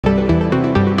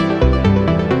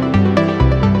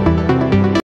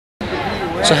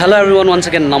So hello everyone, once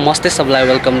again Namaste Sablai,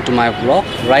 welcome to my vlog.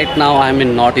 Right now I am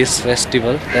in NorthEast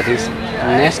festival, that is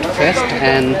Nestfest,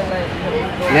 and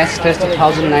Nestfest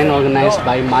 2009 organized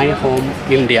by My Home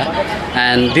India,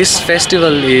 and this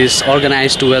festival is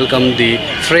organized to welcome the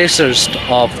freshers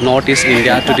of Northeast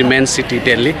India to the main city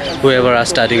Delhi, whoever are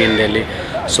studying in Delhi.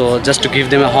 So just to give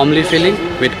them a homely feeling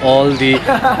with all the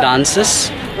dances,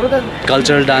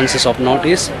 cultural dances of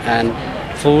Northeast and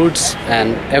foods,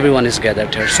 and everyone is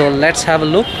gathered here. So let's have a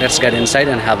look, let's get inside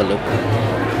and have a look.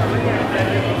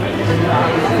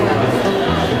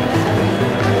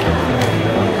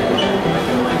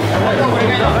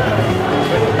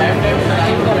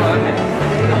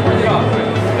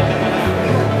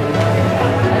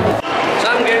 So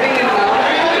I'm getting in now.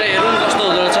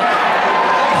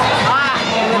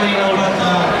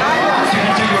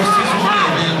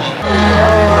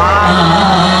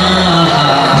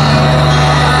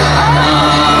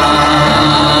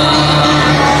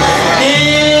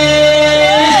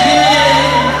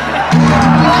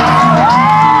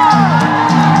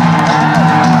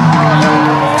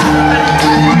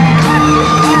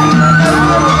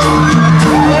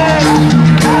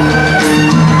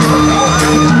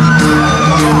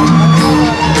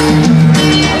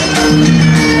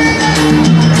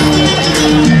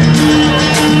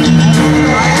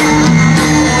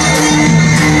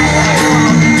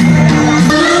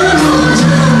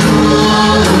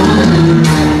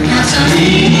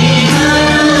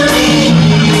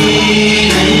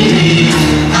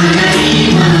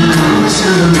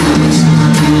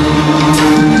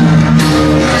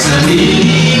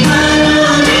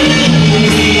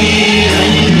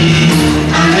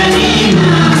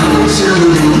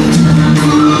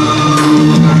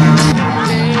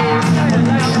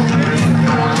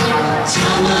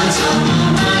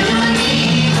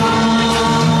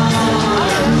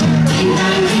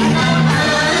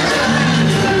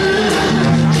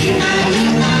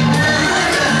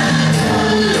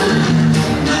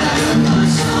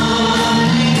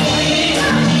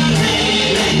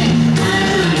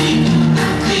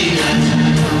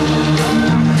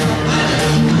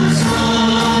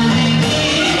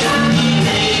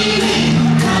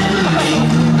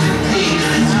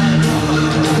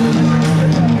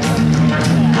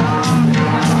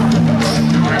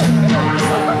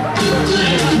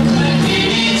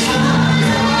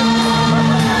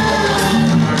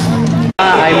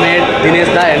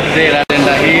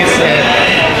 He is a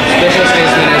special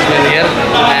statesman as well here,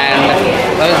 and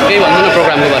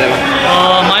program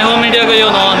My Home India का यो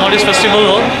Northeast Festival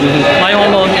हो, My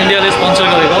Home India ले sponsor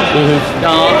गरेको।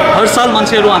 हर साल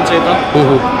मान्छेहरू आउँछ यता,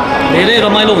 धेरै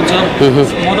रमाइलो हुन्छ।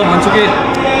 म त भन्छु कि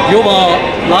यो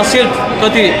लास्ट इयर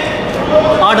कति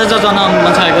 8,000 जना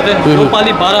मान्छे आएको थिए, यो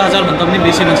पालि 12,000 भन्दा पनि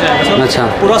बेसी मान्छे आएको छ।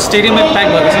 पुरा स्टेडियममै प्याक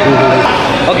भएको छ।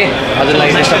 ओके, हजुरलाई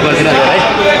डिस्टर्ब गर्दिनँ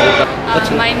है।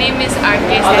 My name is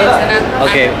R.K.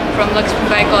 Okay. From Lok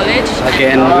Sabha College. Okay,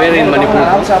 and where in Manipur?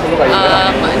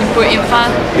 Manipur,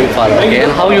 Imphal. Imphal. Okay,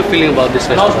 and how are you feeling about this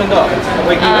festival?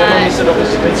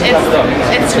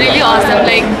 It's really awesome.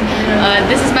 Like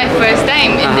this is my first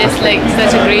time in this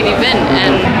such a great event,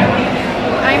 and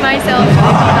I myself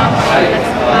come from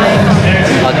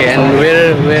Okay, and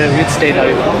which state are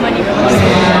you from? Manipur.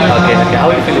 Okay, how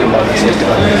are you feeling about this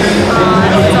festival?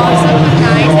 It's awesome,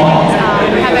 nice.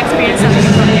 Have experienced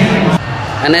something from here.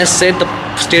 And as said, the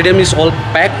stadium is all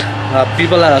packed.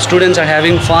 Students are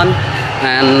having fun,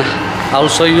 and I'll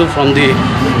show you from the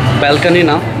balcony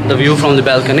now, the view from the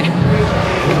balcony.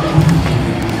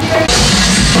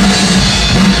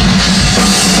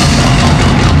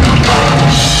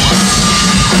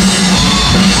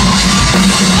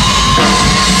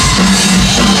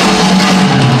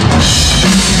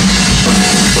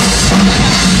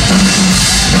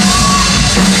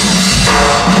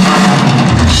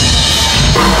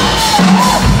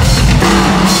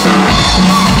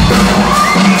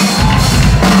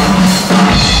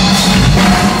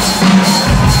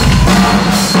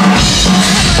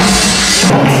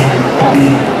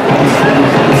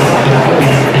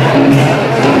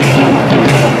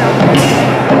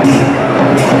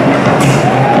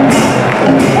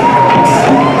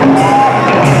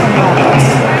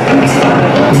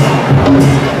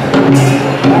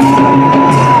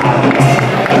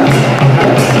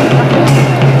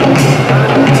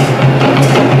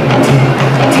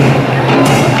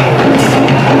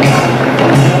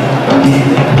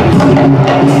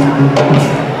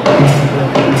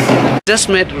 Just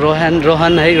met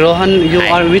Rohan. Hey Rohan, you Hi.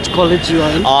 are which college you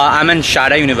are in? I'm in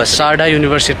Sharda University. Sharda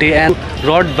University, and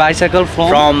rode bicycle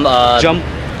from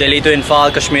Delhi to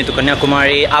Imphal, Kashmir to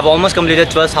Kanyakumari. I've almost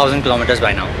completed 12,000 kilometers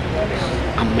by now.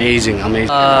 Amazing, amazing.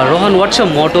 Rohan, what's your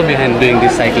motto behind doing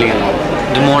this cycling and all?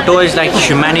 The motto is like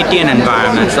humanity and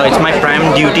environment. So it's my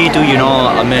prime duty to,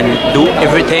 do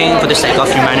everything for the sake of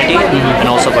humanity and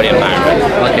also for the environment.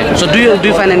 Okay. So do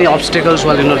you find any obstacles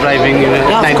while driving?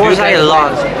 Yeah, of course, a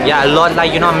lot. Yeah, a lot.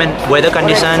 Like weather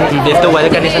condition. If the weather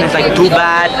condition is like too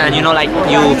bad, and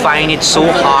you find it so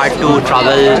hard to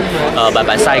travel by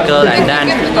bicycle, and then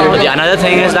another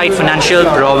thing is like financial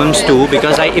problems too.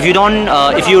 Because like if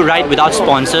you ride without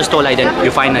sponsors, so like then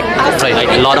you find like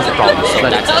a lot of problems.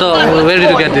 So where did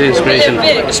you get the inspiration?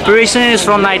 Inspiration is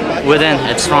from like within.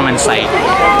 It's from inside.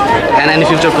 And any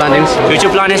future plannings? Future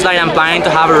plan is like I'm planning to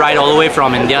have a ride all the way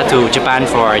from India to Japan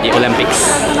for the Olympics.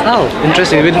 Oh,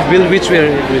 interesting. Which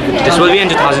way? This will be in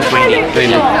 2020.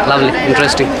 Really lovely,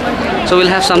 interesting. So we'll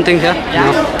have something here.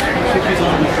 Yeah.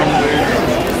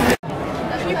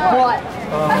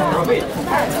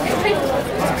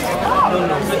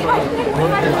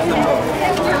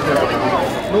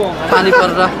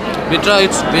 Manipur,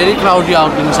 it's very crowded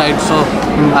out inside, so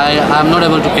I'm not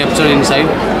able to capture inside.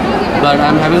 But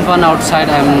I'm having fun outside.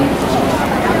 I'm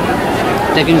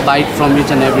taking bite from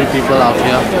each and every people out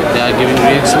here. They are giving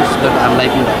reactions that I'm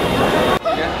liking that.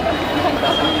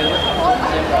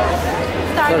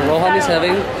 So Rohan is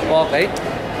having walk, right?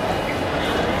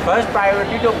 First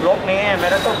priority to block नहीं है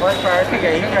मेरा तो first priority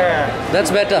यही है.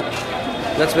 That's better.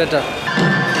 That's better.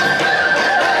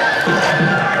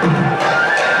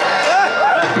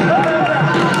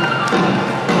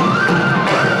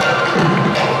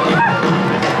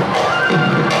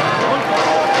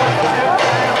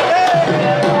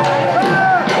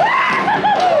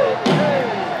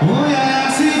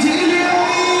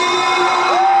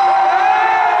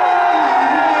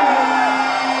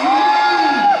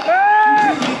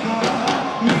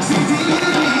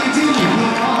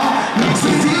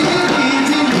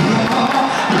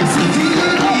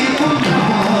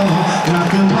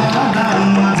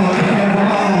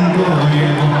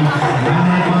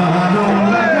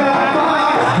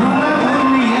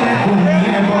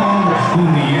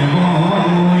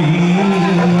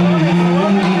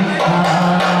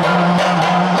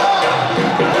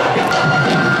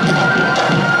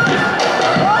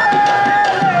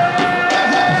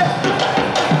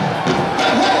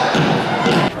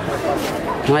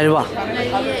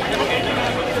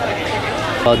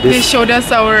 They showed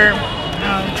us our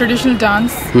traditional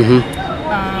dance,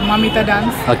 Mamita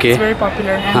dance. Okay. It's very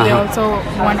popular, and they also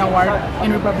won award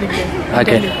in Republic Day.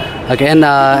 Okay. Delhi. Okay. And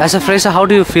as a fresher, how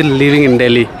do you feel living in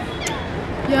Delhi?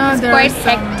 Yeah, It's there's quite some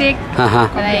hectic. Like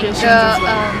complications as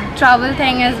well. travel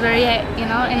thing is very,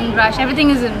 in rush. Everything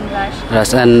is in rush.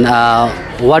 Yes. And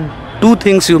what two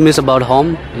things you miss about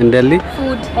home in Delhi?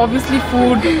 Food. Obviously,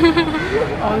 food.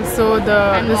 Also,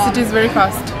 the city is very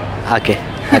fast. Okay.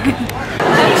 Okay.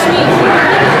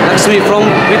 Lakshmi from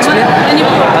which place?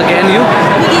 Okay, and you?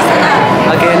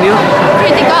 Okay, and you?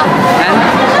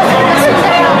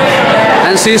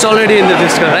 And she is already in the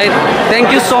disco, right?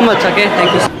 Thank you so much. Okay,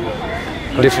 thank you.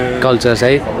 Different cultures,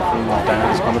 right?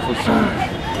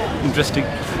 Interesting.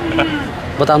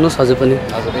 बताउनुस् हजुर पनि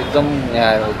हजुर एकदम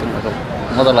यहाँ एकदम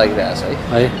मजा लागिरहेको छ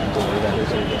है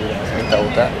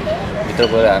यताउता भित्र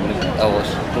गएर हामीले अब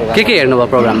के हेर्नुभयो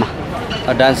प्रोग्राममा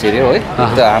डान्स हेऱ्यो है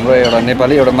त हाम्रो एउटा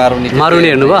नेपाली एउटा मारुनी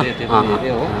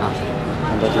हेर्नुभयो हो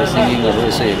अन्त त्यो सिङ्गिङहरू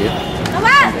यसो हेऱ्यो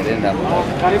धेरै राम्रो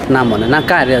नाम भन्नु न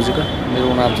कहाँ हेऱ्यो हजुरको मेरो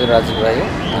नाम चाहिँ राजीव राई हो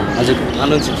हजुरको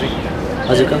आनन्द छेत्री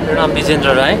हजुरको मेरो नाम विजेन्द्र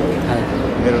राई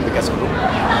मेरो विकास गुरुङ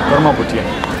कर्म भुटिया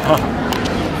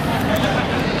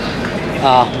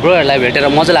ब्रोहरूलाई भेटेर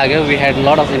मजा लाग्यो we had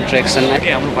lot of interaction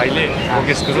हाम्रो भाइले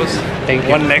फोकस गरोस् thank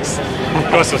you one next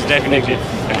cross definitely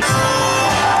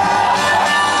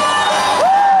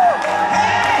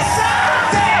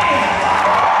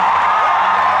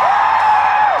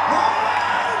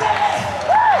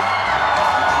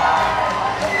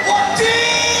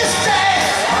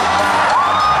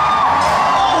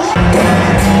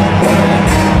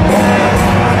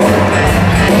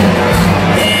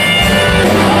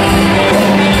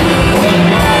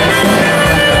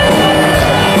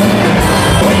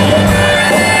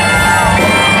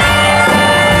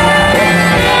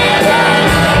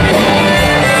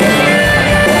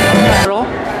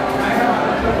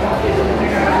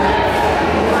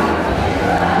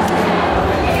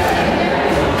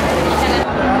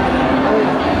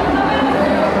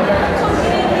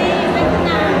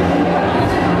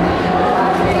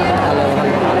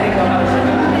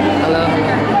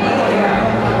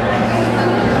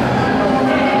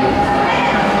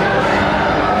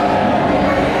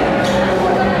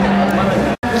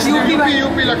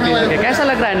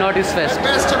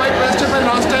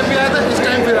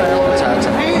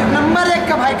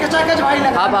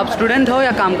आप स्टूडेंट हो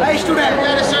या काम कर? Student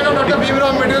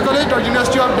medical college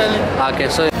university of Delhi. Okay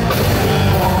so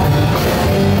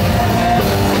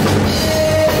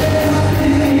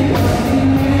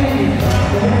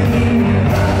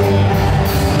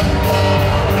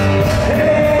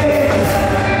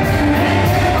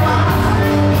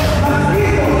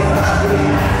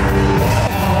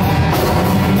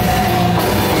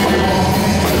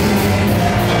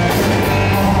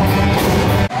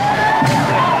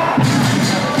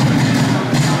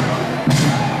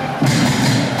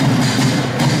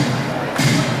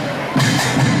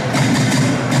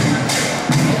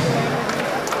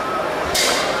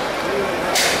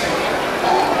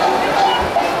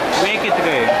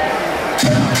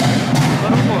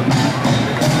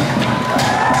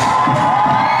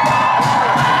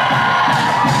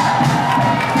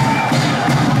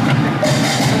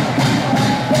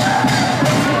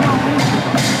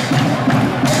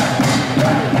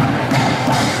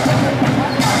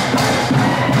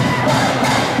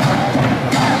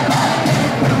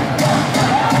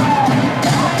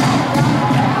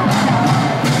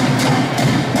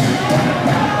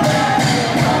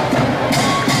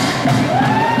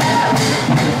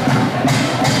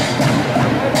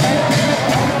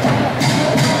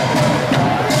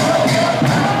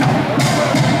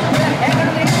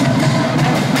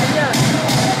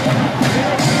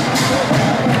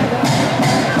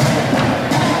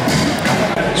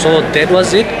So that was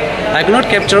it. I could not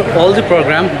capture all the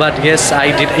program, but yes, I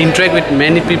did interact with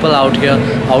many people out here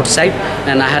outside,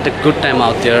 and I had a good time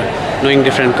out there, knowing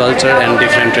different culture and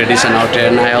different tradition out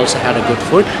there, and I also had a good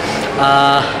food.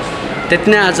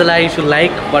 If you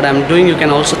like what I'm doing, you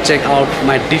can also check out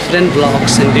my different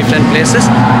vlogs in different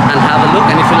places and have a look,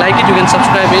 and if you like it, you can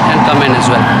subscribe it and comment as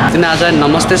well.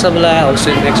 Namaste sabla. I'll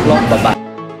see you next vlog. Bye bye.